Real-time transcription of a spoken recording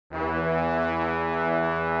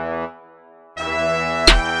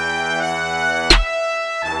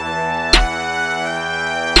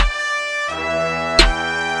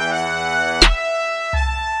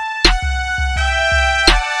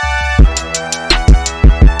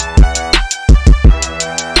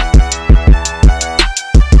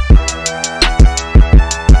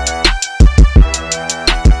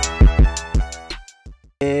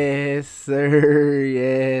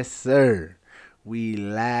sir. We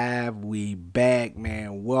live, we back,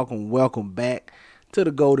 man. Welcome back to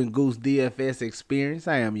the Golden Goose DFS experience.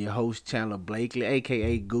 I am your host, Chandler Blakely,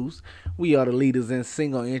 aka Goose. We are the leaders in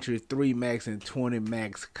single entry 3 max and 20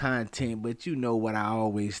 max content, but you know what I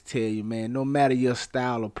always tell you, man. No matter your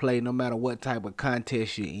style of play, no matter what type of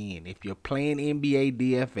contest you're in, if you're playing NBA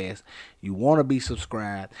DFS, you want to be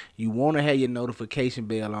subscribed, you want to have your notification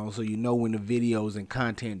bell on so you know when the videos and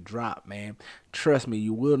content drop, man. Trust me,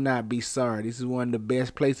 you will not be sorry. This is one of the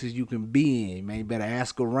best places you can be in, man. You better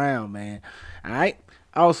ask around, man. All right?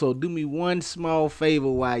 Also, do me one small favor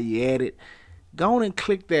while you at it. Go on and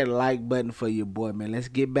click that like button for your boy, man. Let's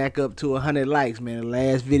get back up to 100 likes, man. The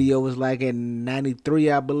last video was like at 93,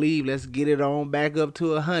 I believe. Let's get it on back up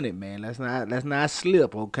to 100, man. Let's not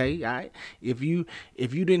slip, okay? All right. If you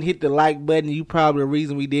didn't hit the like button, you probably the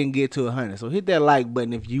reason we didn't get to 100. So hit that like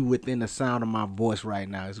button if you within the sound of my voice right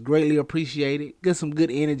now. It's greatly appreciated. Get some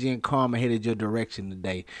good energy and karma headed your direction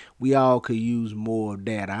today. We all could use more of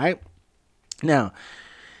that, all right? Now,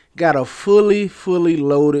 got a fully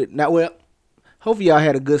loaded. Hopefully y'all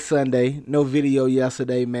had a good Sunday. No video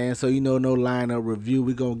yesterday, man. So, no lineup review.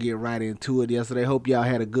 We're going to get right into it yesterday. Hope y'all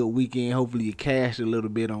had a good weekend. Hopefully you cashed a little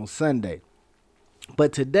bit on Sunday.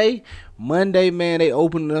 But today, Monday, man, they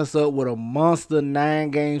opened us up with a monster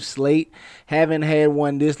 9-game slate. Haven't had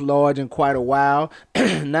one this large in quite a while.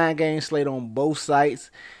 9-game slate on both sites.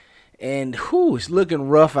 And it's looking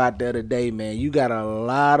rough out there today, man. You got a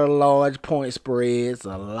lot of large point spreads,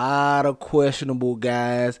 a lot of questionable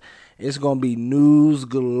guys. It's going to be news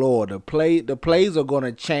galore. The plays are going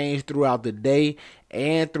to change throughout the day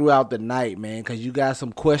and throughout the night, man, because you got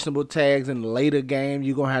some questionable tags in the later game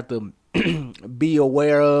you're going to have to be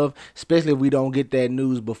aware of, especially if we don't get that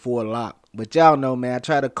news before lock. But y'all know, man, I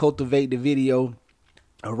try to cultivate the video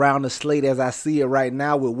around the slate as I see it right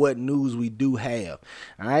now with what news we do have.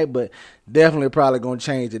 All right, but definitely probably gonna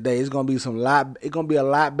change today. It's gonna be a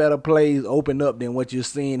lot better plays open up than what you're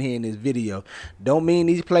seeing here in this video. Don't mean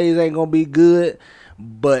these plays ain't gonna be good,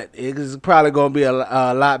 but it's probably gonna be a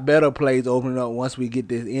lot better plays opening up once we get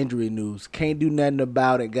this injury news. Can't do nothing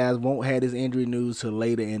about it, guys. Won't have this injury news till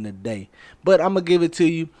later in the day. But I'm gonna give it to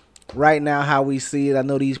you right now how we see it. I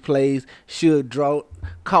know these plays should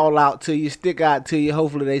call out to you, stick out to you.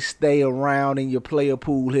 Hopefully they stay around in your player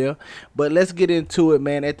pool here. But let's get into it,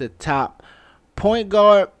 man. At the top, point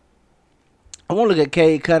guard, I want to look at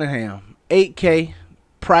Cade Cunningham. 8K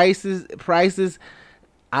prices,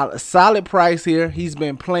 a solid price here. He's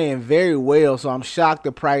been playing very well, so I'm shocked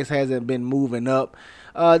the price hasn't been moving up.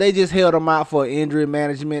 They just held him out for injury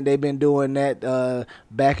management. They've been doing that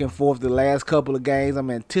back and forth the last couple of games.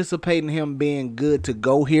 I'm anticipating him being good to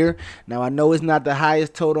go here. Now, I know it's not the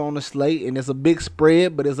highest total on the slate, and it's a big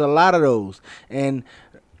spread, but it's a lot of those. And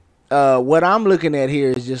what I'm looking at here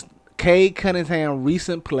is just Cade Cunningham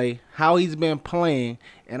recent play, how he's been playing,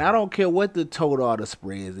 and I don't care what the total or the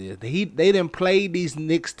spreads is. They done played these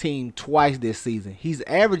Knicks team twice this season. He's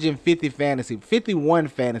averaging 51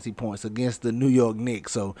 fantasy points against the New York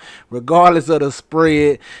Knicks. So regardless of the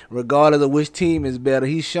spread, regardless of which team is better,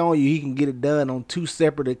 he's showing you he can get it done on 2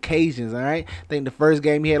 separate occasions, all right? I think the first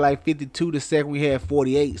game he had like 52, the second we had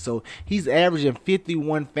 48. So he's averaging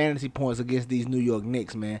 51 fantasy points against these New York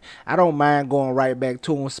Knicks, man. I don't mind going right back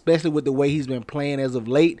to him, especially with the way he's been playing as of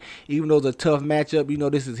late. Even though it's a tough matchup,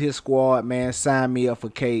 this is his squad, man. Sign me up for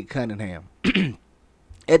Cade Cunningham.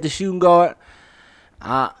 At the shooting guard,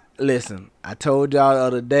 listen, I told y'all the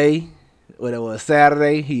other day, when it was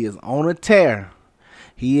Saturday, he is on a tear.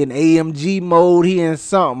 He in AMG mode. He in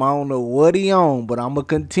something. I don't know what he on, but I'm going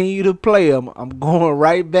to continue to play him. I'm going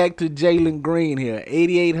right back to Jalen Green here.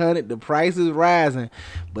 8,800. The price is rising,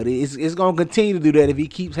 but it's going to continue to do that if he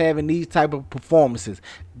keeps having these type of performances.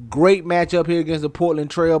 Great matchup here against the Portland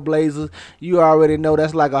Trail Blazers. You already know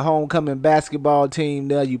that's like a homecoming basketball team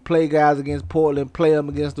there. You play guys against Portland, play them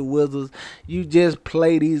against the Wizards. You just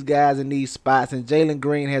play these guys in these spots, and Jalen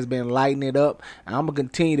Green has been lighting it up. I'm going to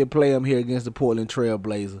continue to play him here against the Portland Trail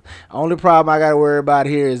Blazers. Only problem I got to worry about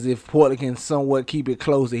here is if Portland can somewhat keep it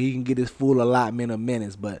close, that he can get his full allotment of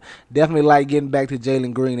minutes. But definitely like getting back to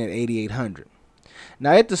Jalen Green at 8,800.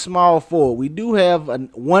 Now, at the small forward, we do have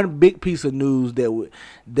one big piece of news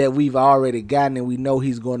that we've already gotten, and we know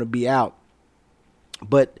he's going to be out.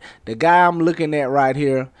 But the guy I'm looking at right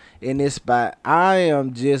here in this spot, I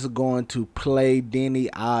am just going to play Denny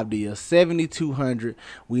Avdia, 7,200.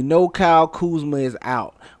 We know Kyle Kuzma is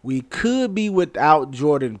out. We could be without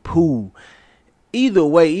Jordan Poole. Either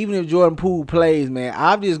way, even if Jordan Poole plays, man,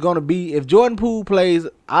 Avdia's going to be, if Jordan Poole plays,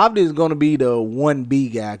 Avdia's going to be the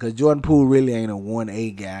 1B guy, because Jordan Poole really ain't a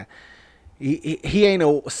 1A guy. he ain't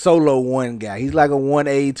a solo one guy. He's like a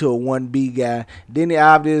 1A to a 1B guy. Denny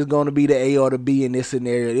Avdia is going to be the A or the B in this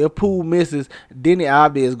scenario. If Poole misses, Denny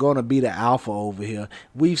Avdia is going to be the alpha over here.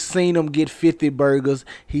 We've seen him get 50 burgers.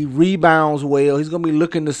 He rebounds well. He's going to be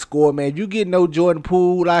looking to score, man. If you get no Jordan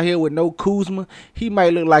Poole out here with no Kuzma, he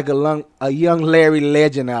might look like a young Larry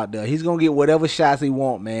Legend out there. He's going to get whatever shots he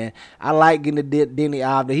want, man. I like getting the Denny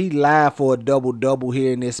Avdia. He's live for a double-double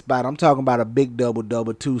here in this spot. I'm talking about a big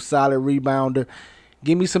double-double, too. Solid rebounder.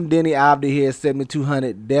 Give me some Denny Avdia here at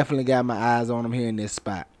 7,200. Definitely got my eyes on him here in this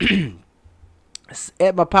spot.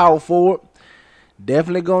 At my power forward,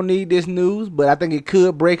 definitely going to need this news, but I think it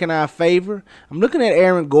could break in our favor. I'm looking at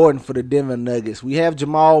Aaron Gordon for the Denver Nuggets. We have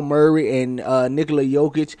Jamal Murray and Nikola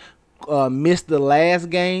Jokic missed the last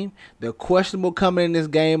game. They're questionable coming in this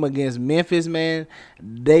game against Memphis, man.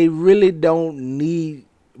 They really don't need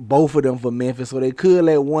both of them for Memphis, so they could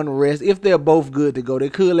let one rest. If they're both good to go, they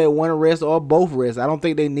could let one rest or both rest. I don't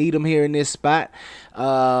think they need them here in this spot.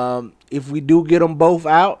 If we do get them both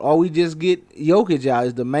out, or we just get Jokic out,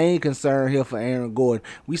 is the main concern here for Aaron Gordon.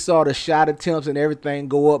 We saw the shot attempts and everything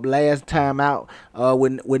go up last time out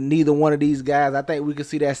with neither one of these guys. I think we could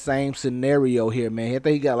see that same scenario here, man. I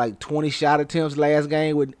think he got like 20 shot attempts last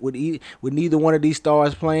game with neither one of these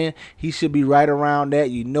stars playing. He should be right around that.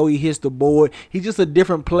 You know he hits the board. He's just a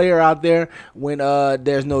different player out there when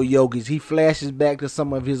there's no Jokic. He flashes back to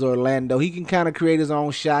some of his Orlando. He can kind of create his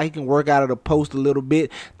own shot. He can work out of the post a little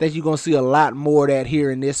bit. I think you're going to see a lot more of that here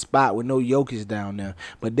in this spot with no Jokic down there.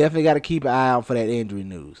 But definitely got to keep an eye out for that injury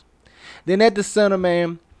news. Then at the center,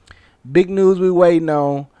 man, big news we waiting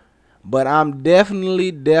on. But I'm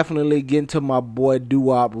definitely getting to my boy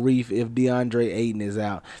Doo-Wop Reef if DeAndre Ayton is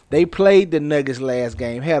out. They played the Nuggets last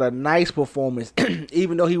game, had a nice performance,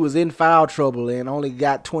 even though he was in foul trouble and only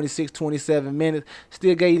got 26, 27 minutes.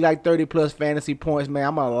 Still gave you like 30-plus fantasy points, man.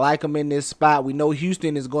 I'm going to like him in this spot. We know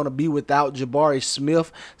Houston is going to be without Jabari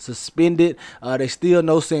Smith, suspended. They still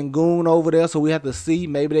know Sengun over there, so we have to see.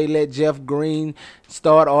 Maybe they let Jeff Green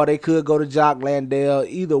start, or they could go to Jock Landale.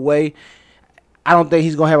 Either way, I don't think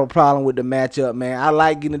he's going to have a problem with the matchup, man. I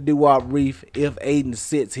like getting a Doo-Wop Reef if Ayton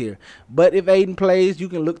sits here. But if Ayton plays, you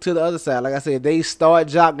can look to the other side. Like I said, if they start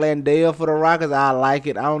Jock Landale for the Rockets, I like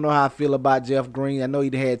it. I don't know how I feel about Jeff Green. I know he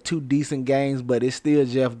had 2 decent games, but it's still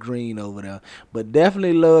Jeff Green over there. But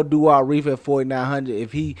definitely love Doo-Wop Reef at 4,900.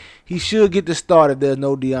 If he should get the start if there's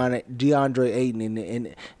no DeAndre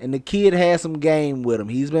Ayton. And the kid has some game with him.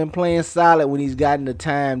 He's been playing solid when he's gotten the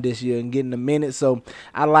time this year and getting the minutes. So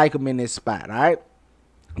I like him in this spot, all right?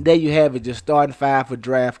 There you have it, just starting 5 for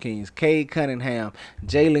DraftKings. Cade Cunningham,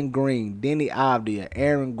 Jalen Green, Denny Avdia,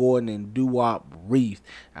 Aaron Gordon, and Doo-Wop Reef.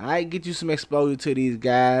 All right, get you some exposure to these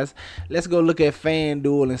guys. Let's go look at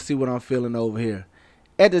FanDuel and see what I'm feeling over here.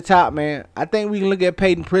 At the top, man, I think we can look at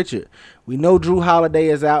Peyton Pritchard. We know Drew Holiday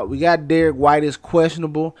is out. We got Derek White is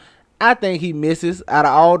questionable. I think he misses. Out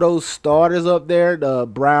of all those starters up there, the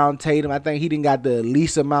Brown, Tatum, I think he didn't got the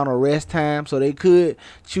least amount of rest time, so they could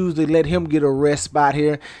choose to let him get a rest spot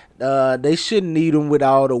here. They shouldn't need him with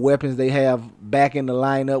all the weapons they have back in the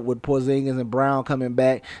lineup with Porzingis and Brown coming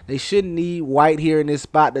back. They shouldn't need White here in this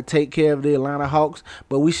spot to take care of the Atlanta Hawks,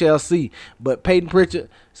 but we shall see. But Peyton Pritchard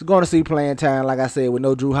is going to see playing time, like I said, with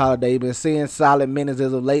no Drew Holiday. Been seeing solid minutes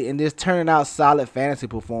as of late and just turning out solid fantasy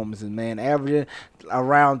performances, man. Averaging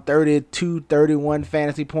around 32, 31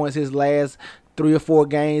 fantasy points his last 3 or 4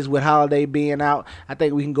 games with Holiday being out. I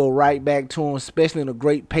think we can go right back to him, especially in a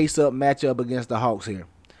great pace-up matchup against the Hawks here.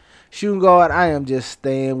 Shooting guard, I am just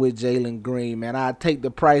staying with Jalen Green, man. I take the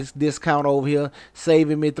price discount over here,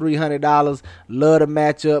 saving me $300. Love the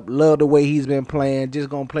matchup, love the way he's been playing. Just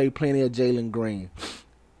going to play plenty of Jalen Green.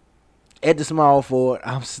 At the small forward,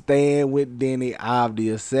 I'm staying with Denny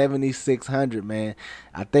Avdia, 7,600, man.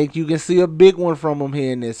 I think you can see a big one from him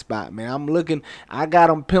here in this spot, man. I got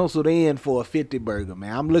him penciled in for a 50 burger,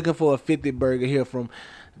 man. I'm looking for a 50 burger here from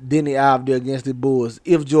Denny Avdia against the Bulls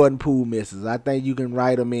if Jordan Poole misses. I think you can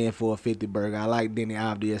write him in for a 50 burger. I like Denny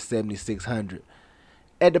Avdia at 7,600.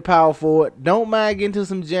 At the power forward, don't mind getting to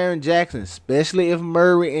some Jaren Jackson, especially if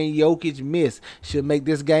Murray and Jokic miss. Should make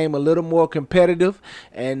this game a little more competitive,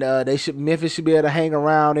 and Memphis should be able to hang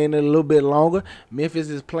around in it a little bit longer. Memphis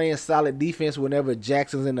is playing solid defense whenever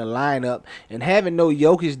Jackson's in the lineup, and having no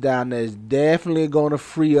Jokic down there is definitely going to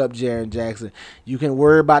free up Jaren Jackson. You can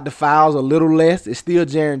worry about the fouls a little less. It's still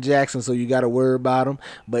Jaren Jackson, so you got to worry about him,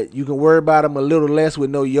 but you can worry about him a little less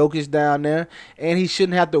with no Jokic down there, and he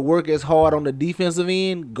shouldn't have to work as hard on the defensive end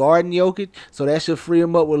end guarding Jokic, so that should free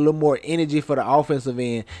him up with a little more energy for the offensive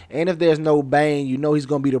end. And if there's no Bane, you know he's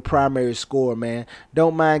going to be the primary scorer, man.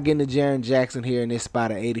 Don't mind getting the Jaren Jackson here in this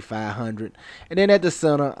spot at 8,500. And then at the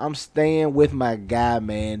center, I'm staying with my guy,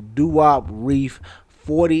 man, Duop Reef,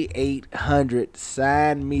 4,800.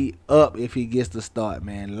 Sign me up if he gets to start,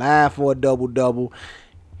 man. Live for a double-double.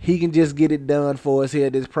 He can just get it done for us here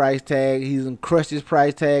at this price tag. He's crushed his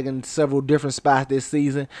price tag in several different spots this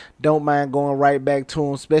season. Don't mind going right back to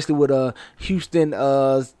him, especially with a Houston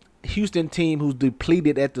team who's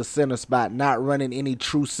depleted at the center spot, not running any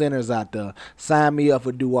true centers out there. Sign me up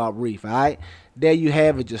for Duop Reef, all right? There you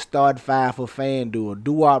have it, your start 5 for FanDuel.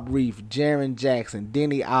 Duop Reef, Jaren Jackson,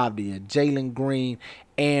 Denny Avdia, Jalen Green,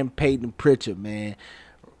 and Peyton Pritchard, man.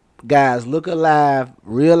 Guys, look alive.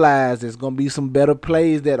 Realize there's going to be some better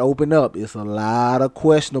plays that open up. It's a lot of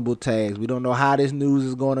questionable tags. We don't know how this news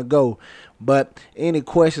is going to go. But any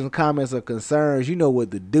questions, comments, or concerns, you know what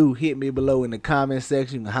to do. Hit me below in the comment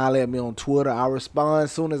section. You can holler at me on Twitter. I'll respond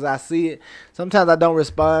as soon as I see it. Sometimes I don't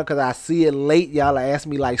respond because I see it late. Y'all ask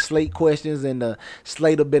me like slate questions, and the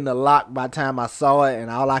slate have been locked by the time I saw it. And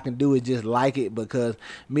all I can do is just like it, because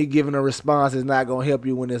me giving a response is not going to help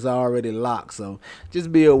you when it's already locked. So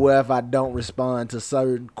just be aware if I don't respond to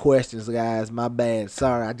certain questions, guys. My bad.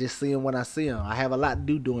 Sorry. I just see them when I see them. I have a lot to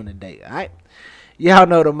do during the day. All right. Y'all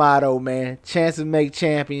know the motto, man. Chances make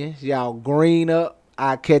champions. Y'all green up.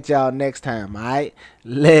 I'll catch y'all next time, all right?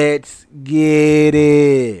 Let's get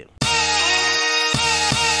it.